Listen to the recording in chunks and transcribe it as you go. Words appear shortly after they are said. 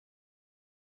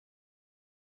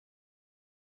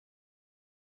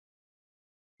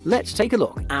Let's take a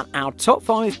look at our top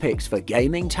 5 picks for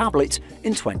gaming tablets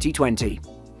in 2020.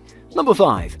 Number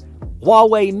 5.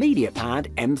 Huawei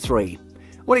MediaPad M3.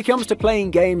 When it comes to playing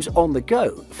games on the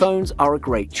go, phones are a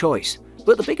great choice.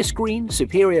 But the bigger screen,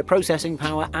 superior processing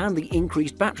power and the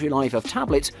increased battery life of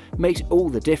tablets makes all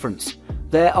the difference.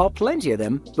 There are plenty of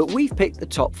them, but we've picked the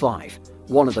top 5.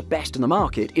 One of the best in the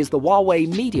market is the Huawei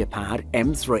MediaPad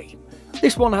M3.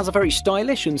 This one has a very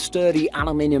stylish and sturdy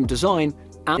aluminium design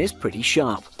and is pretty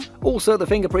sharp. Also, the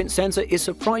fingerprint sensor is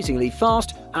surprisingly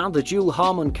fast and the dual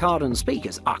Harman Kardon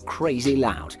speakers are crazy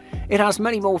loud. It has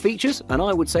many more features, and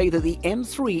I would say that the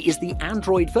M3 is the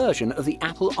Android version of the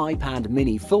Apple iPad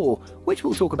Mini 4, which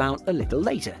we'll talk about a little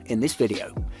later in this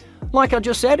video. Like I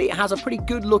just said, it has a pretty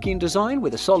good looking design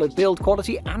with a solid build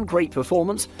quality and great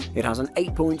performance. It has an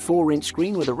 8.4-inch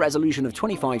screen with a resolution of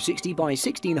 2560 by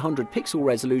 1600 pixel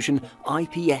resolution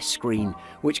IPS screen,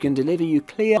 which can deliver you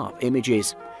clear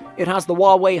images. It has the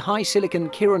Huawei high-silicon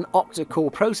Kirin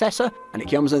octa-core processor, and it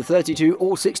comes with 32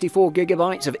 or 64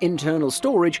 GB of internal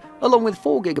storage, along with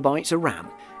 4 GB of RAM.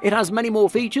 It has many more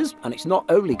features, and it's not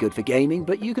only good for gaming,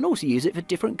 but you can also use it for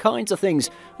different kinds of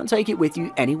things and take it with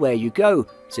you anywhere you go,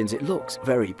 since it looks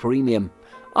very premium.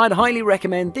 I'd highly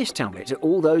recommend this tablet to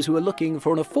all those who are looking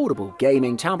for an affordable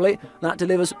gaming tablet that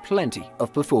delivers plenty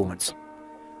of performance.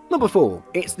 Number 4.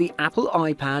 It's the Apple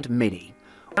iPad Mini.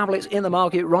 Tablets in the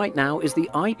market right now is the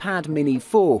iPad Mini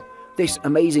 4. This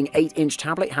amazing 8-inch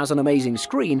tablet has an amazing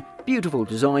screen, beautiful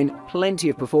design, plenty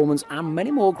of performance and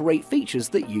many more great features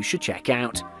that you should check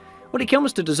out. When it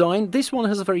comes to design, this one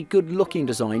has a very good looking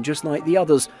design just like the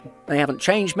others. They haven't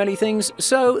changed many things,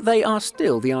 so they are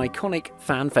still the iconic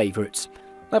fan favourites.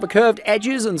 They have curved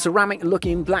edges and ceramic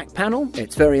looking black panel.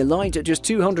 It's very light at just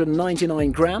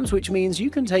 299 grams, which means you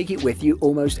can take it with you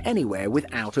almost anywhere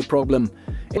without a problem.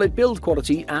 Solid build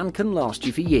quality and can last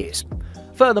you for years.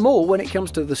 Furthermore, when it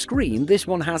comes to the screen, this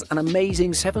one has an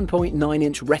amazing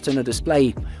 7.9-inch Retina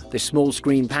display. This small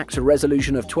screen packs a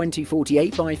resolution of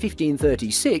 2048 by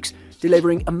 1536,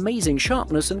 delivering amazing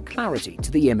sharpness and clarity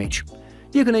to the image.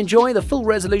 You can enjoy the full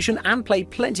resolution and play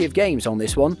plenty of games on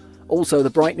this one. Also, the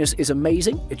brightness is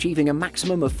amazing, achieving a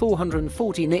maximum of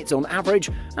 440 nits on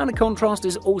average, and the contrast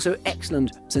is also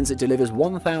excellent since it delivers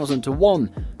 1000 to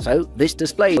 1. So this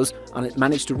display does, and it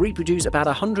managed to reproduce about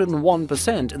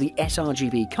 101% of the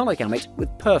sRGB color gamut with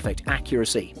perfect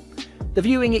accuracy. The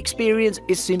viewing experience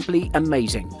is simply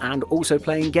amazing, and also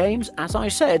playing games, as I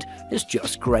said, is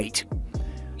just great.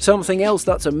 Something else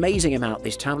that's amazing about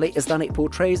this tablet is that it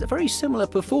portrays a very similar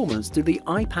performance to the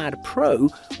iPad Pro,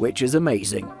 which is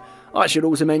amazing. I should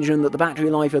also mention that the battery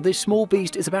life of this small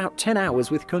beast is about 10 hours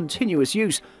with continuous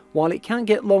use, while it can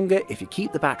get longer if you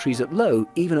keep the batteries at low,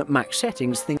 even at max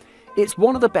settings. It's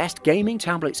one of the best gaming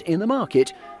tablets in the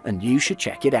market, and you should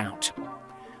check it out.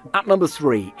 At number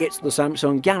 3, it's the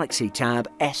Samsung Galaxy Tab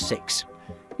S6.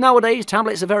 Nowadays,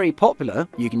 tablets are very popular.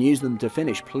 You can use them to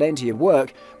finish plenty of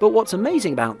work, but what's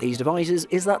amazing about these devices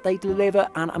is that they deliver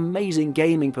an amazing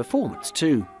gaming performance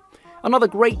too. Another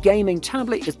great gaming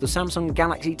tablet is the Samsung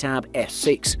Galaxy Tab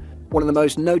S6. One of the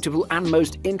most notable and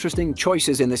most interesting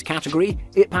choices in this category,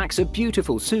 it packs a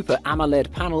beautiful Super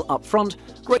AMOLED panel up front,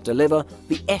 great to deliver,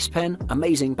 the S Pen,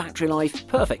 amazing battery life,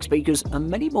 perfect speakers and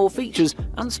many more features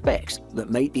and specs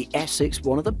that make the S6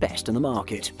 one of the best in the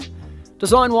market.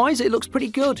 Design-wise, it looks pretty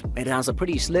good. It has a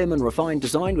pretty slim and refined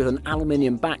design with an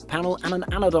aluminium back panel and an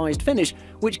anodized finish,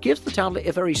 which gives the tablet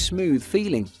a very smooth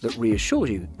feeling that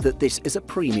reassures you that this is a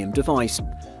premium device.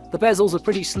 The bezels are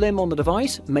pretty slim on the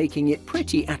device, making it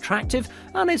pretty attractive,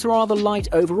 and it's rather light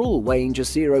overall, weighing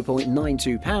just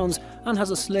 0.92 pounds and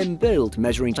has a slim build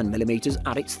measuring 10mm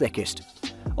at its thickest.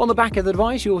 On the back of the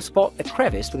device you'll spot a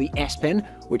crevice for the S Pen,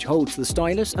 which holds the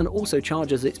stylus and also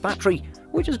charges its battery,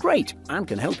 which is great and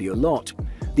can help you a lot.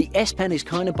 The S Pen is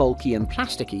kind of bulky and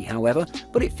plasticky however,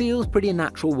 but it feels pretty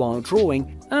natural while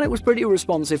drawing, and it was pretty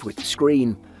responsive with the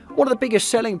screen. One of the biggest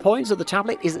selling points of the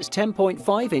tablet is its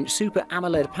 10.5-inch Super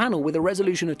AMOLED panel with a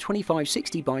resolution of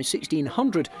 2560 by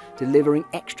 1600, delivering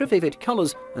extra vivid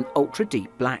colours and ultra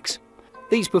deep blacks.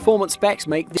 These performance specs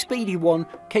make the speedy one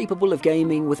capable of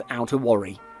gaming without a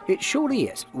worry. It surely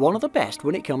is one of the best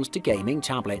when it comes to gaming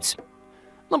tablets.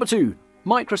 Number 2.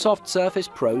 Microsoft Surface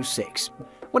Pro 6.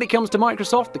 When it comes to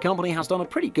Microsoft, the company has done a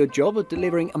pretty good job of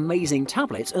delivering amazing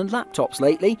tablets and laptops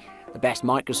lately. The best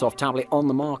Microsoft tablet on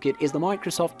the market is the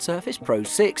Microsoft Surface Pro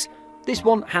 6. This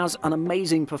one has an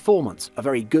amazing performance, a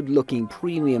very good-looking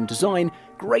premium design,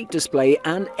 great display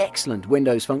and excellent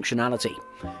Windows functionality.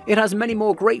 It has many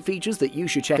more great features that you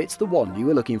should check if it's the one you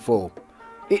are looking for.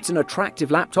 It's an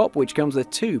attractive laptop which comes with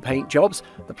two paint jobs,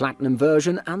 the platinum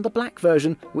version and the black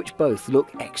version, which both look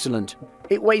excellent.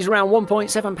 It weighs around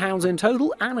 1.7 pounds in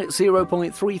total and it's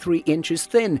 0.33 inches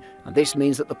thin, and this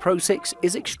means that the Pro 6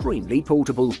 is extremely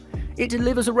portable. It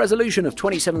delivers a resolution of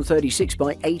 2736 by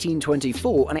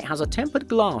 1824 and it has a tempered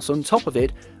glass on top of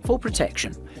it for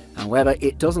protection. However,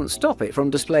 it doesn't stop it from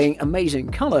displaying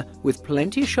amazing colour with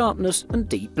plenty of sharpness and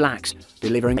deep blacks,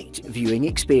 delivering a great viewing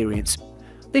experience.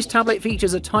 This tablet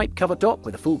features a type cover top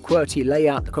with a full QWERTY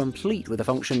layout complete with the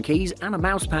function keys and a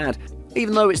mousepad.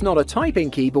 Even though it's not a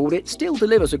typing keyboard, it still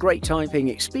delivers a great typing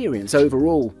experience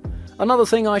overall. Another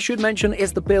thing I should mention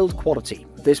is the build quality.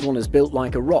 This one is built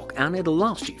like a rock and it'll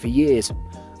last you for years.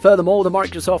 Furthermore, the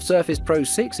Microsoft Surface Pro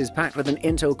 6 is packed with an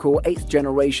Intel Core 8th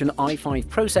generation i5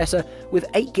 processor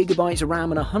with 8GB of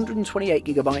RAM and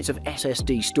 128GB of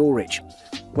SSD storage.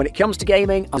 When it comes to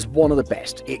gaming, it's one of the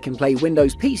best. It can play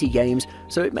Windows PC games,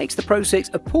 so it makes the Pro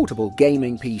 6 a portable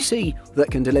gaming PC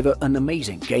that can deliver an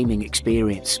amazing gaming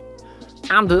experience.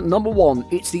 And at number 1,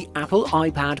 it's the Apple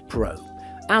iPad Pro.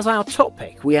 As our top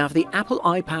pick, we have the Apple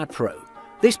iPad Pro.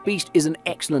 This beast is an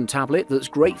excellent tablet that's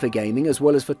great for gaming as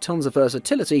well as for tons of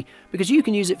versatility because you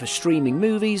can use it for streaming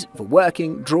movies, for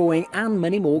working, drawing and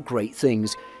many more great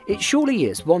things. It surely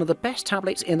is one of the best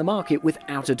tablets in the market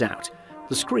without a doubt.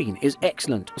 The screen is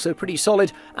excellent, also pretty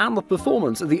solid, and the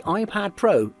performance of the iPad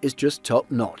Pro is just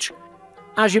top notch.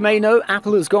 As you may know,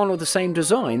 Apple has gone with the same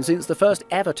design since the first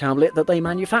ever tablet that they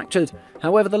manufactured.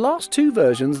 However, the last two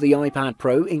versions of the iPad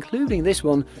Pro, including this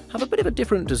one, have a bit of a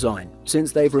different design,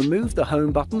 since they've removed the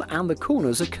home button and the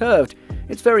corners are curved.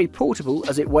 It's very portable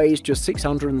as it weighs just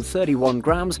 631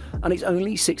 grams and it's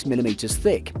only 6mm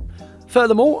thick.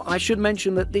 Furthermore, I should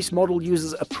mention that this model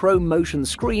uses a Pro Motion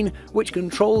screen which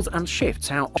controls and shifts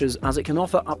how as it can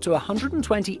offer up to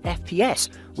 120 FPS,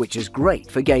 which is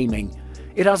great for gaming.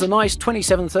 It has a nice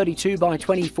 2732 by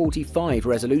 2045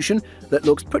 resolution that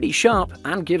looks pretty sharp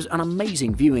and gives an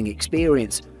amazing viewing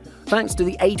experience. Thanks to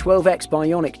the A12X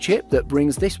Bionic chip that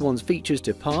brings this one's features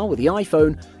to par with the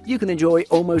iPhone, you can enjoy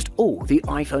almost all the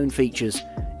iPhone features.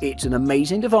 It's an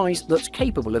amazing device that's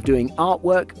capable of doing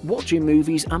artwork, watching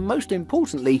movies and most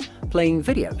importantly, playing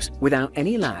videos without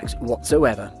any lags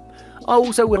whatsoever. I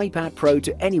also will iPad Pro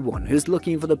to anyone who's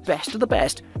looking for the best of the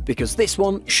best because this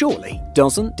one surely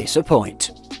doesn't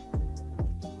disappoint.